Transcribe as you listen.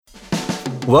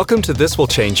Welcome to This Will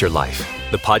Change Your Life,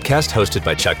 the podcast hosted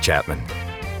by Chuck Chapman.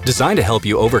 Designed to help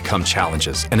you overcome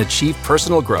challenges and achieve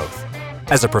personal growth.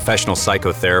 As a professional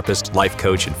psychotherapist, life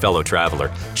coach, and fellow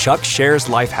traveler, Chuck shares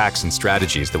life hacks and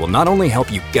strategies that will not only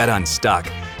help you get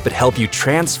unstuck, but help you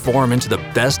transform into the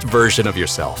best version of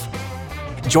yourself.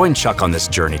 Join Chuck on this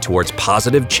journey towards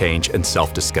positive change and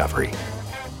self-discovery.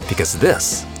 Because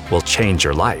this will change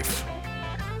your life.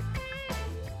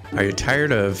 Are you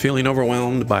tired of feeling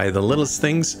overwhelmed by the littlest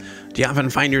things? Do you often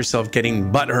find yourself getting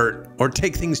butthurt or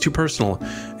take things too personal?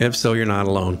 If so, you're not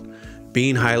alone.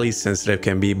 Being highly sensitive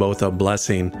can be both a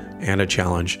blessing and a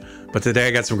challenge. But today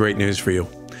I got some great news for you.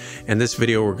 In this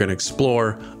video, we're going to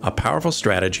explore a powerful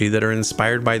strategy that are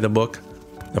inspired by the book,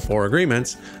 The 4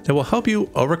 Agreements, that will help you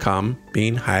overcome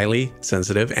being highly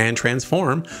sensitive and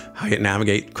transform how you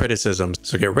navigate criticism.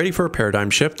 So get ready for a paradigm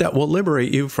shift that will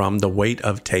liberate you from the weight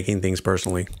of taking things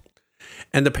personally.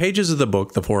 In the pages of the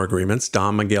book, The 4 Agreements,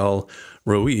 Don Miguel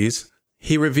Ruiz,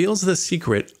 he reveals the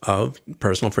secret of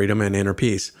personal freedom and inner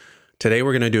peace. Today,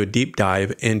 we're going to do a deep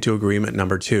dive into agreement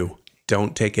number 2.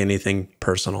 Don't take anything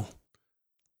personal.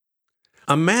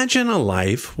 Imagine a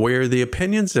life where the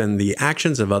opinions and the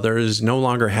actions of others no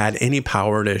longer had any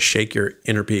power to shake your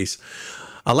inner peace.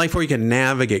 A life where you can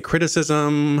navigate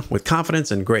criticism with confidence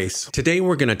and grace. Today,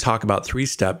 we're going to talk about 3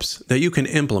 steps that you can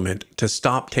implement to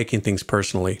stop taking things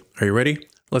personally. Are you ready?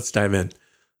 Let's dive in.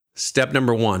 Step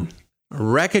number 1,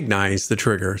 recognize the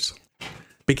triggers.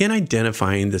 Begin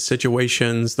identifying the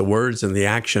situations, the words, and the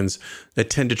actions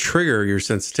that tend to trigger your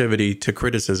sensitivity to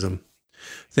criticism.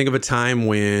 Think of a time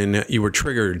when you were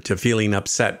triggered to feeling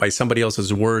upset by somebody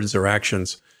else's words or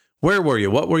actions. Where were you?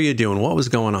 What were you doing? What was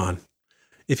going on?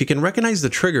 If you can recognize the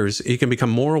triggers, you can become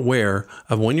more aware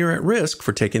of when you're at risk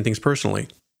for taking things personally.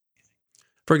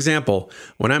 For example,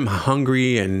 when I'm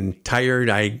hungry and tired,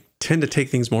 I tend to take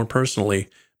things more personally.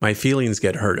 My feelings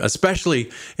get hurt,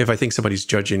 especially if I think somebody's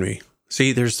judging me.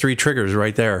 See, there's 3 triggers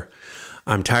right there.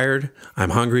 I'm tired,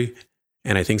 I'm hungry,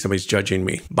 and I think somebody's judging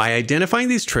me. By identifying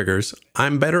these triggers,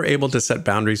 I'm better able to set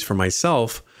boundaries for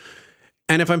myself.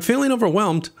 And if I'm feeling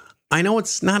overwhelmed, I know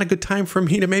it's not a good time for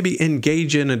me to maybe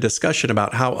engage in a discussion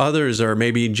about how others are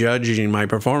maybe judging my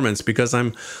performance because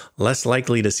I'm less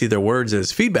likely to see their words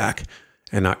as feedback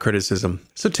and not criticism.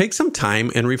 So take some time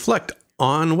and reflect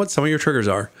on what some of your triggers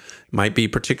are. It might be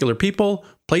particular people,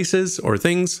 places, or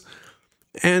things,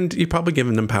 and you've probably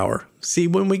given them power. See,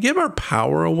 when we give our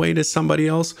power away to somebody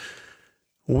else,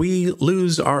 we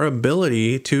lose our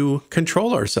ability to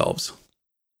control ourselves.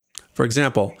 For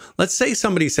example, let's say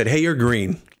somebody said, "Hey, you're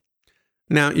green."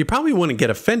 Now, you probably wouldn't get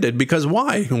offended because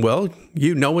why? Well,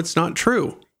 you know it's not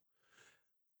true.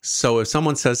 So if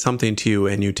someone says something to you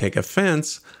and you take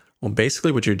offense, well,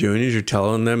 basically what you're doing is you're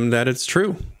telling them that it's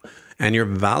true. And you're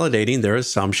validating their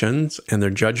assumptions and their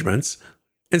judgments.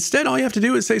 Instead, all you have to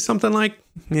do is say something like,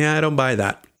 "Yeah, I don't buy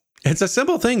that." It's a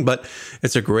simple thing, but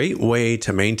it's a great way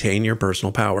to maintain your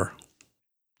personal power.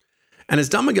 And as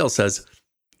Don Miguel says,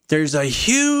 there's a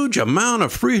huge amount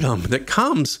of freedom that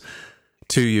comes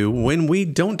to you when we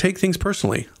don't take things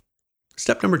personally.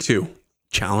 Step number 2,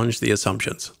 challenge the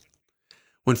assumptions.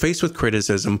 When faced with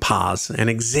criticism, pause and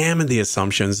examine the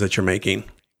assumptions that you're making.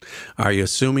 Are you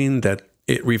assuming that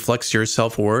it reflects your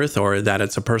self-worth or that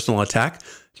it's a personal attack?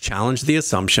 Challenge the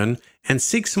assumption and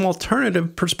seek some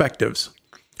alternative perspectives.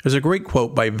 There's a great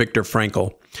quote by Viktor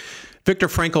Frankl. Viktor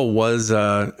Frankl was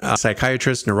a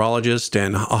psychiatrist, neurologist,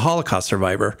 and a Holocaust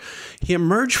survivor. He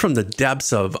emerged from the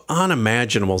depths of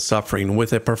unimaginable suffering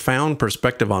with a profound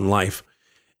perspective on life.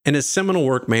 In his seminal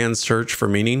work, Man's Search for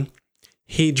Meaning,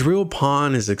 he drew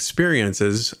upon his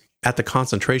experiences at the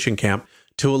concentration camp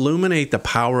to illuminate the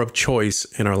power of choice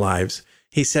in our lives.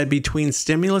 He said, between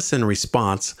stimulus and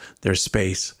response, there's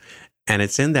space. And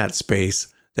it's in that space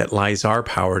that lies our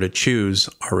power to choose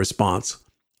our response.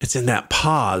 It's in that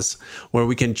pause where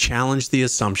we can challenge the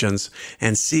assumptions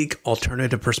and seek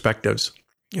alternative perspectives.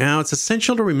 Now, it's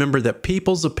essential to remember that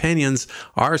people's opinions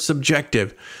are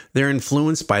subjective. They're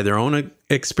influenced by their own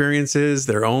experiences,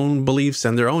 their own beliefs,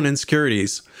 and their own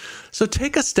insecurities. So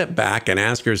take a step back and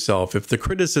ask yourself if the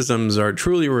criticisms are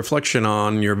truly a reflection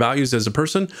on your values as a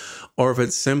person, or if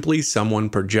it's simply someone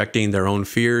projecting their own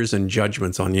fears and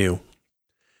judgments on you.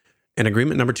 In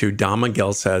agreement number 2, Don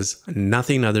Miguel says,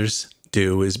 nothing others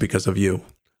do is because of you.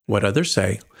 What others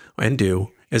say and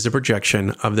do is a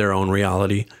projection of their own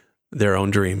reality, their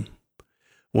own dream.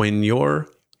 When you're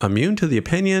immune to the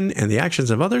opinion and the actions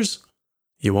of others,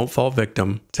 you won't fall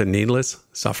victim to needless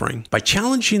suffering. By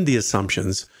challenging the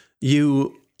assumptions,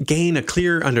 you gain a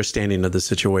clear understanding of the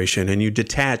situation and you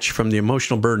detach from the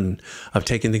emotional burden of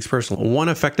taking things personal. One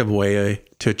effective way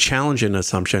to challenge an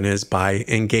assumption is by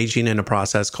engaging in a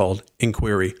process called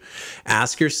inquiry.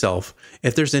 Ask yourself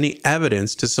if there's any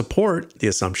evidence to support the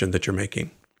assumption that you're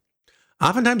making.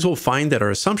 Oftentimes we'll find that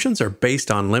our assumptions are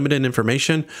based on limited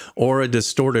information or a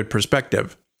distorted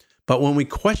perspective. But when we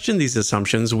question these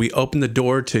assumptions, we open the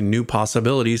door to new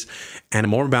possibilities and a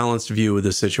more balanced view of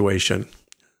the situation.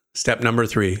 Step number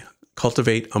 3,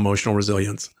 cultivate emotional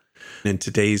resilience. In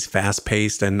today's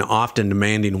fast-paced and often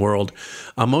demanding world,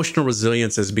 emotional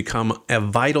resilience has become a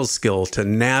vital skill to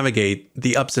navigate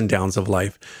the ups and downs of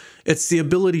life. It's the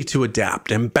ability to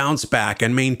adapt and bounce back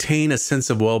and maintain a sense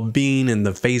of well-being in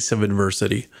the face of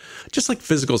adversity. Just like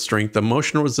physical strength,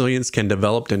 emotional resilience can be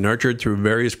developed and nurtured through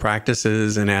various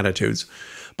practices and attitudes.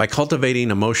 By cultivating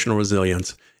emotional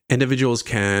resilience, individuals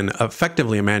can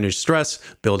effectively manage stress,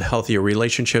 build healthier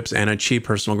relationships, and achieve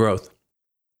personal growth.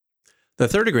 The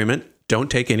third agreement,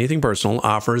 don't take anything personal,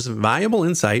 offers valuable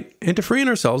insight into freeing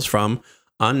ourselves from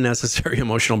unnecessary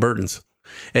emotional burdens.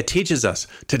 It teaches us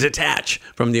to detach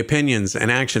from the opinions and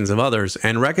actions of others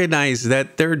and recognize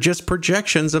that they're just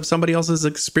projections of somebody else's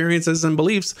experiences and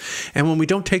beliefs. And when we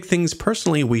don't take things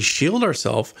personally, we shield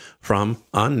ourselves from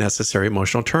unnecessary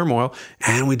emotional turmoil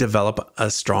and we develop a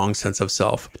strong sense of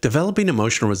self. Developing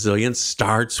emotional resilience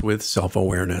starts with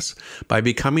self-awareness. By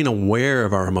becoming aware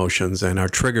of our emotions and our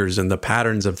triggers and the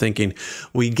patterns of thinking,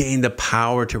 we gain the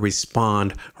power to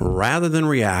respond rather than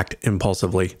react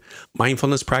impulsively.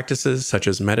 Mindfulness practices such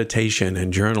as meditation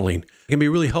and journaling can be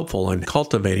really helpful in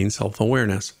cultivating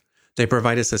self-awareness. They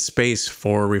provide us a space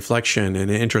for reflection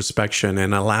and introspection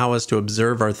and allow us to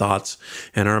observe our thoughts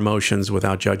and our emotions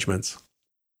without judgments.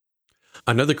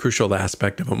 Another crucial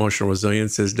aspect of emotional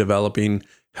resilience is developing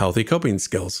healthy coping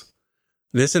skills.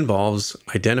 This involves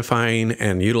identifying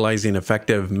and utilizing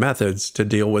effective methods to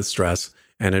deal with stress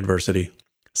and adversity.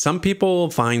 Some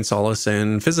people find solace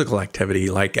in physical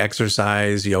activity like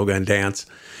exercise, yoga, and dance.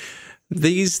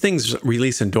 These things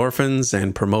release endorphins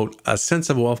and promote a sense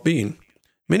of well-being.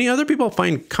 Many other people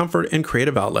find comfort in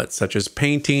creative outlets such as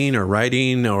painting or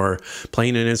writing or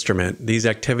playing an instrument. These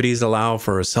activities allow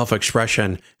for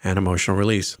self-expression and emotional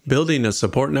release. Building a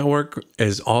support network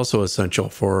is also essential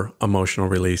for emotional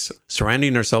release.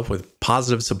 Surrounding ourselves with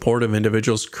positive, supportive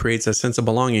individuals creates a sense of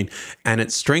belonging, and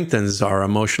it strengthens our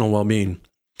emotional well-being.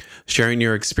 Sharing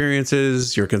your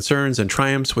experiences, your concerns, and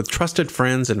triumphs with trusted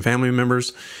friends and family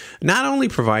members not only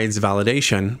provides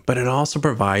validation, but it also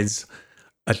provides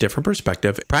a different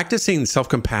perspective. Practicing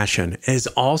self-compassion is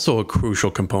also a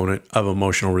crucial component of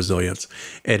emotional resilience.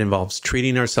 It involves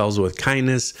treating ourselves with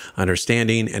kindness,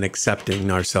 understanding, and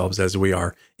accepting ourselves as we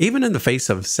are, even in the face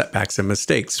of setbacks and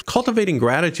mistakes. Cultivating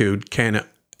gratitude can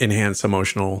enhance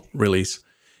emotional release.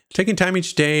 Taking time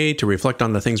each day to reflect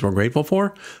on the things we're grateful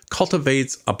for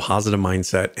cultivates a positive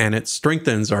mindset, and it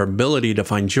strengthens our ability to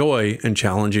find joy in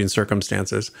challenging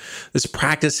circumstances. This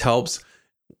practice helps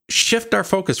shift our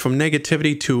focus from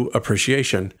negativity to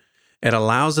appreciation. It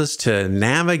allows us to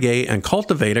navigate and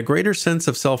cultivate a greater sense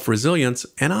of self-resilience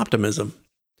and optimism.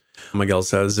 Miguel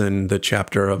says in the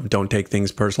chapter of Don't Take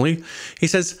Things Personally, he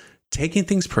says, taking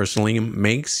things personally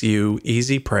makes you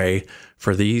easy prey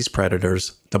for these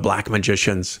predators, the black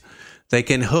magicians. They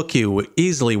can hook you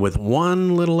easily with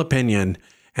one little opinion,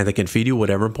 and they can feed you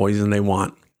whatever poison they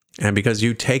want. And because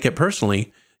you take it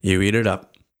personally, you eat it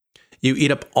up. You eat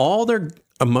up all their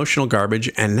emotional garbage,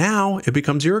 and now it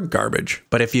becomes your garbage.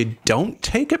 But if you don't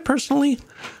take it personally,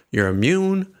 you're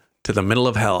immune to the middle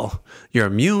of hell. You're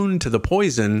immune to the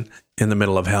poison in the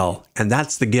middle of hell. And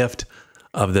that's the gift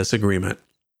of this agreement.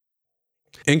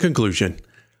 In conclusion,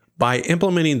 by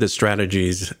implementing the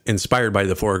strategies inspired by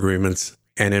the 4 agreements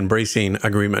and embracing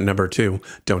agreement number 2,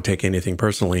 don't take anything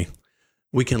personally,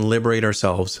 we can liberate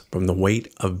ourselves from the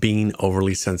weight of being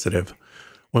overly sensitive.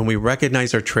 When we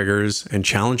recognize our triggers and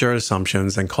challenge our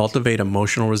assumptions and cultivate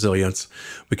emotional resilience,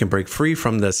 we can break free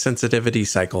from the sensitivity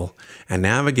cycle and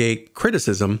navigate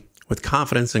criticism with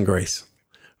confidence and grace.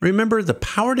 Remember, the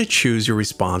power to choose your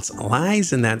response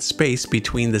lies in that space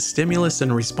between the stimulus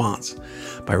and response.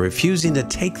 By refusing to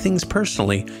take things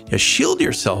personally, you shield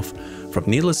yourself from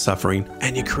needless suffering,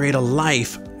 and you create a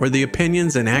life where the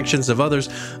opinions and actions of others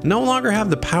no longer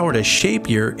have the power to shape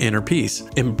your inner peace.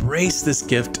 Embrace this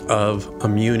gift of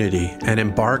immunity and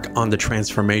embark on the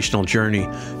transformational journey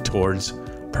towards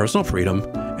personal freedom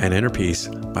and inner peace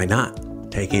by not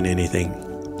taking anything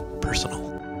personal.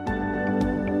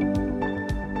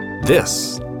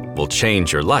 This will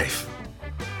change your life.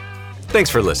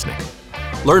 Thanks for listening.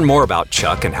 Learn more about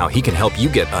Chuck and how he can help you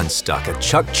get unstuck at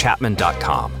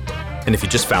chuckchapman.com. And And if you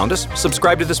just found us,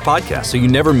 subscribe to this podcast so you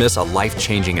never miss a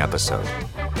life-changing episode.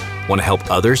 Want to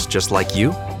help others just like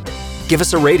you? Give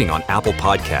us a rating on Apple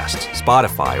Podcasts,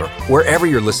 Spotify, or wherever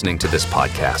you're listening to this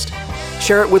podcast.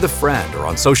 Share it with a friend or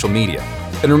on social media.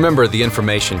 And remember, the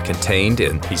information contained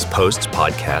in these posts,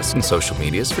 podcasts, and social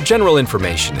media is for general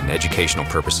information and educational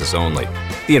purposes only.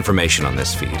 The information on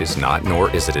this feed is not,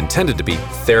 nor is it intended to be,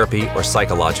 therapy or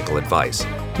psychological advice.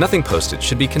 Nothing posted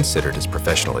should be considered as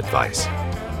professional advice.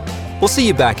 We'll see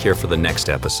you back here for the next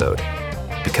episode,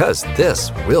 because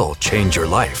this will change your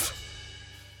life.